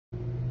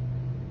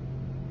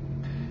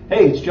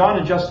Hey, it's John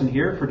and Justin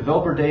here for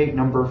Developer Day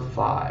number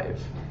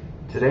 5.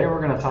 Today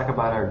we're going to talk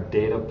about our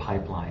data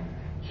pipeline.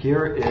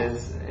 Here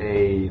is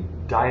a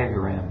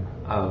diagram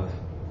of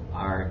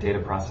our data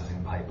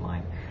processing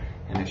pipeline,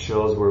 and it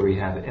shows where we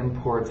have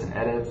imports and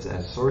edits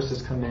as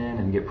sources come in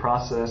and get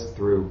processed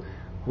through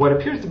what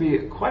appears to be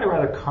quite a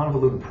rather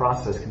convoluted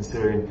process,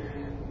 considering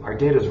our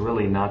data is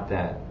really not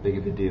that big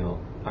of a deal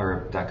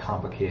or that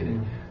complicated.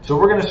 So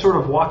we're going to sort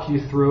of walk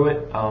you through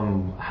it,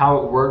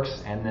 how it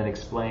works, and then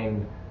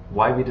explain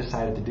why we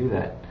decided to do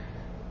that.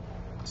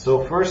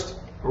 So first,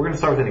 we're going to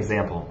start with an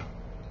example.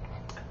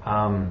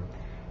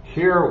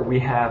 Here we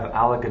have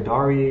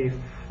Alagadari,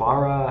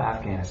 Farah,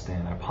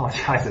 Afghanistan. I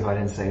apologize if I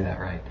didn't say that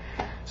right.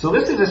 So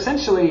this is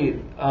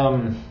essentially,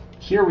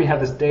 here we have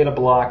this data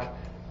block.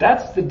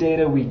 That's the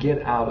data we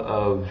get out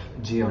of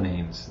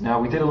GeoNames. Now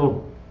we did a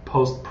little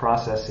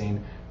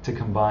post-processing to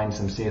combine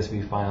some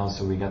CSV files,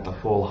 so we got the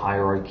full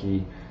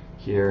hierarchy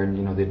here and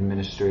the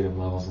administrative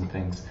levels and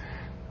things.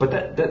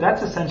 But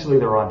that's essentially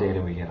the raw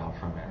data we get out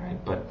from it,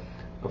 right? But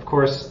of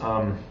course,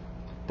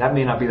 that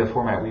may not be the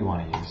format we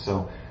want to use.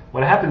 So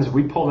what happens,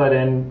 we pull that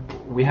in,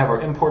 we have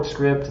our import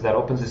script that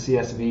opens the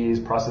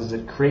CSVs, processes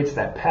it, creates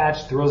that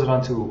patch, throws it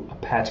onto a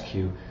patch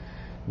queue.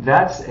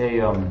 That's a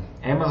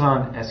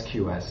Amazon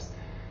SQS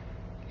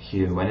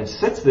queue, and it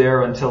sits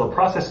there until a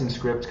processing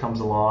script comes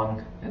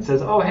along and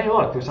says, oh, hey,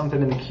 look, there's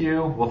something in the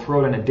queue. We'll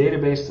throw it in a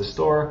database to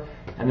store,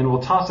 and then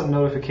we'll toss a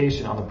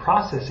notification on the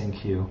processing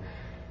queue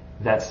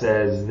that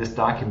says this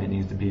document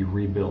needs to be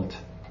rebuilt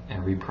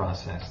and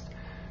reprocessed.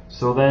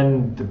 So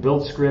then the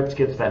build script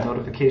gets that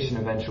notification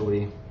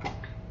eventually,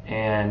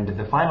 and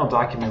the final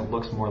document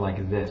looks more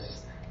like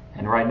this.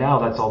 And right now,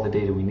 that's all the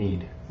data we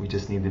need. We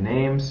just need the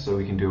names, so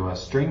we can do a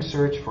string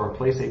search for our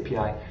place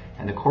API,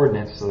 and the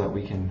coordinates so that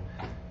we can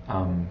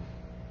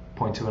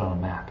point to it on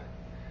a map,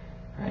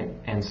 right?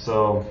 And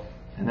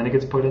then it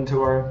gets put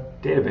into our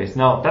database.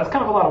 Now, that's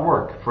kind of a lot of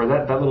work for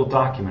that little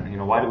document.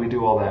 Why do we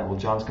do all that? Well,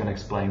 John's going to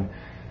explain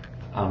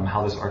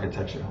how this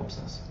architecture helps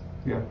us.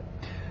 Yeah.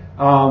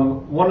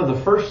 One of the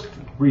first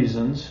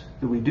reasons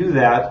that we do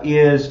that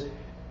is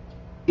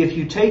if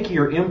you take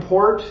your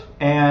import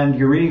and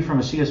you're reading from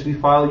a CSV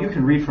file, you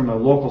can read from a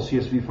local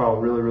CSV file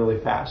really, really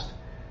fast.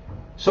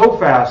 So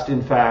fast,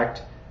 in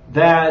fact,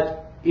 that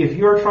if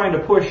you're trying to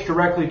push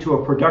directly to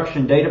a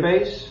production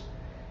database,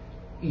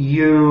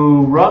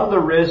 you run the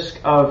risk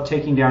of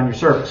taking down your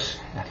service.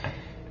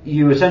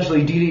 You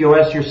essentially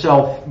DDoS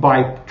yourself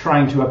by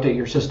trying to update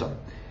your system.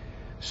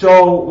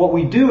 So what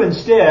we do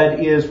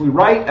instead is we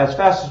write as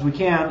fast as we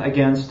can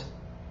against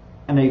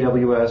an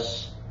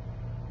AWS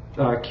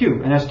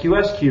queue, an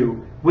SQS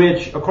queue,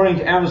 which according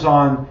to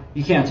Amazon,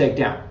 you can't take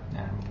down.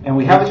 And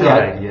we haven't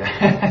yet,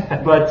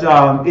 yeah. but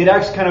it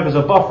acts kind of as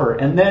a buffer.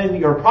 And then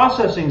your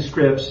processing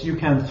scripts, you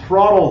can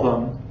throttle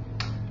them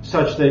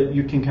such that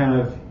you can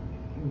kind of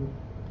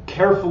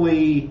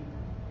carefully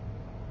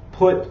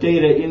put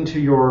data into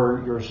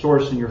your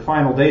source and your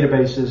final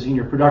databases in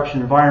your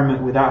production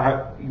environment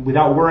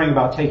without worrying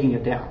about taking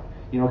it down.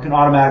 It can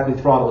automatically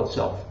throttle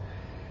itself.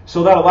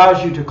 So that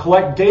allows you to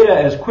collect data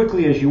as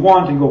quickly as you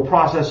want and go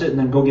process it and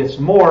then go get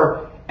some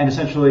more and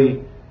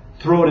essentially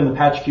throw it in the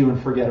patch queue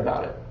and forget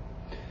about it.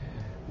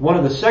 One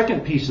of the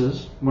second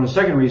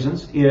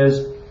reasons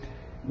is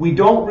we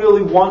don't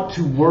really want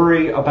to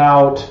worry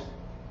about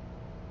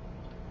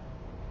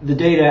the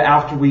data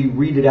after we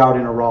read it out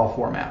in a raw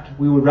format.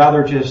 We would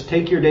rather just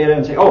take your data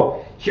and say,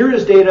 oh, here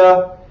is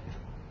data,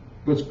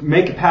 let's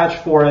make a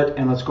patch for it,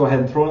 and let's go ahead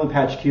and throw it in the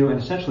patch queue and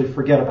essentially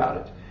forget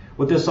about it.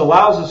 What this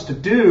allows us to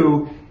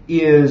do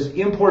is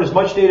import as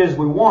much data as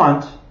we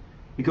want.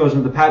 It goes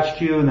into the patch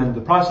queue and then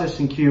the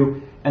processing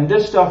queue, and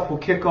this stuff will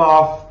kick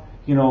off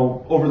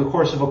over the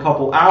course of a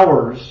couple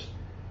hours,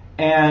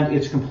 and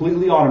it's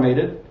completely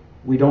automated.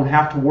 We don't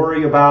have to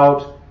worry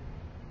about,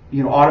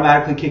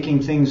 automatically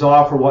kicking things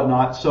off or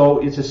whatnot. So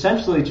it's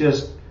essentially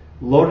just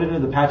load it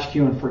into the patch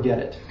queue and forget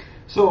it.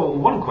 So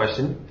one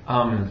question,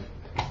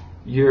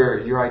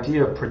 your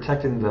idea of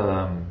protecting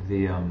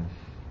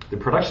the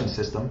production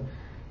system,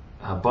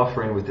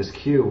 buffering with this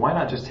queue, why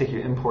not just take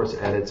your imports,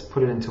 edits,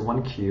 put it into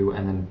one queue,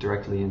 and then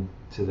directly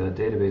into the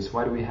database?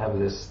 Why do we have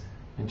this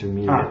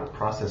intermediate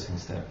processing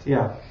step?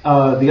 Yeah.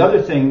 The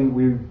other thing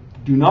we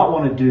do not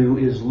want to do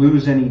is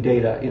lose any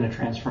data in a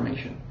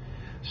transformation.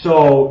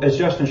 So as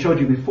Justin showed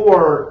you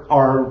before,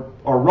 our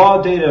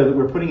raw data that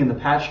we're putting in the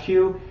patch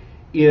queue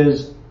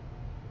is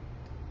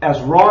as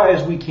raw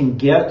as we can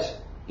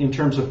get in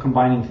terms of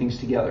combining things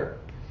together.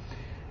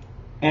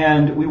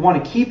 And we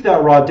want to keep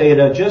that raw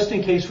data just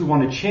in case we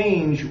want to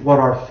change what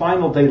our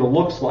final data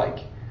looks like.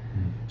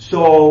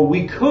 So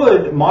we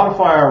could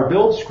modify our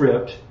build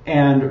script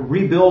and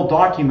rebuild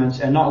documents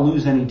and not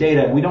lose any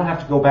data. We don't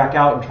have to go back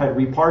out and try to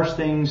reparse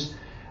things,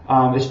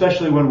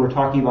 especially when we're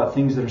talking about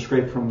things that are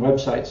scraped from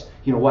websites.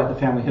 What the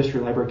Family History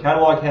Library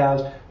Catalog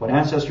has, what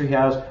Ancestry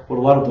has, what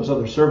a lot of those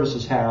other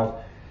services have.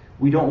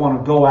 We don't want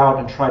to go out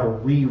and try to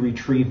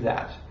retrieve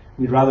that.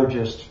 We'd rather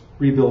just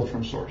rebuild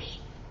from source.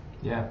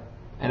 Yeah.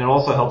 And it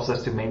also helps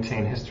us to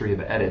maintain history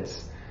of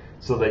edits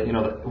so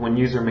that when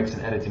user makes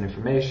an edit in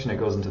information, it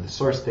goes into the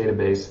source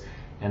database,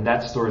 and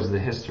that stores the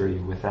history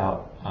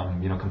without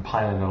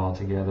compiling it all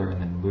together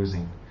and then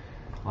losing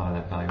a lot of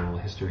that valuable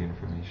history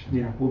information.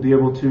 Yeah, we'll be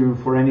able to,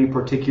 for any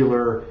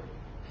particular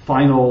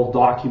final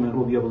document,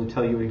 we'll be able to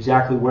tell you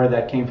exactly where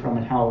that came from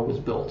and how it was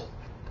built,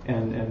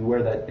 and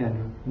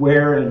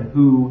where and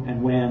who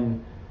and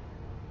when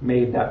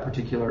made that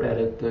particular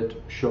edit that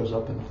shows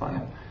up in the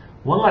file.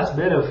 One last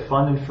bit of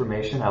fun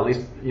information, at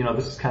least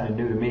this is kind of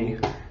new to me.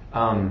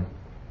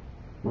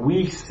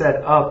 We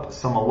set up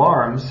some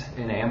alarms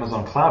in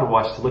Amazon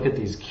CloudWatch to look at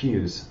these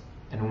queues,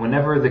 and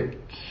whenever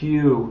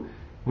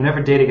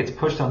data gets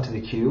pushed onto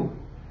the queue,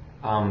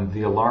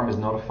 the alarm is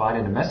notified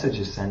and a message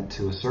is sent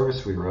to a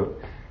service we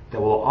wrote that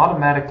will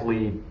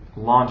automatically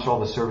launch all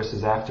the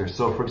services after.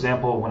 So for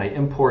example, when I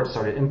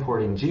started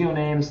importing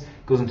geonames,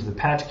 goes into the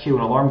patch queue,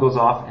 an alarm goes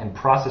off and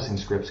processing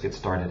scripts get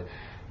started,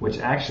 which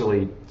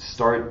actually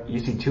start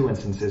EC2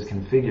 instances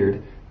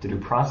configured to do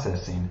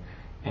processing.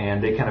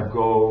 And they kind of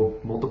go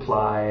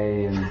multiply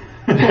and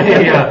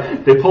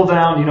they pull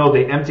down,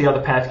 they empty out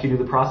the patch queue, do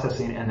the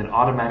processing, and then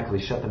automatically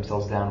shut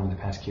themselves down when the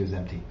patch queue is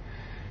empty.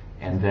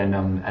 And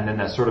then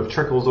that sort of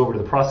trickles over to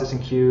the processing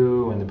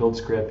queue and the build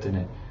script,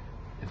 and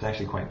it's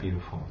actually quite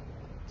beautiful.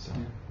 So,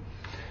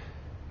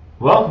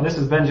 well, this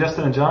has been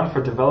Justin and John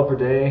for Developer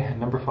Day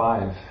number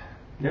 5.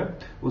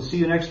 Yep. We'll see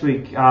you next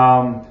week.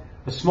 A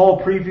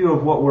small preview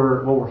of what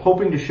we're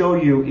hoping to show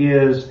you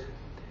is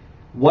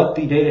what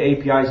the data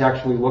APIs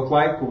actually look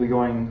like. We'll be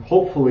going,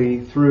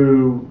 hopefully,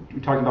 through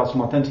talking about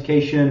some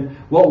authentication,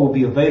 what will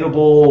be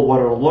available, what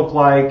it'll look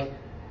like,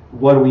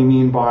 what do we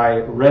mean by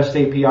REST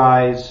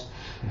APIs,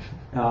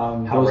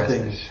 those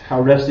things,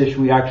 how REST-ish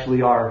we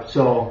actually are.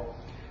 So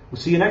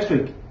we'll see you next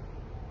week.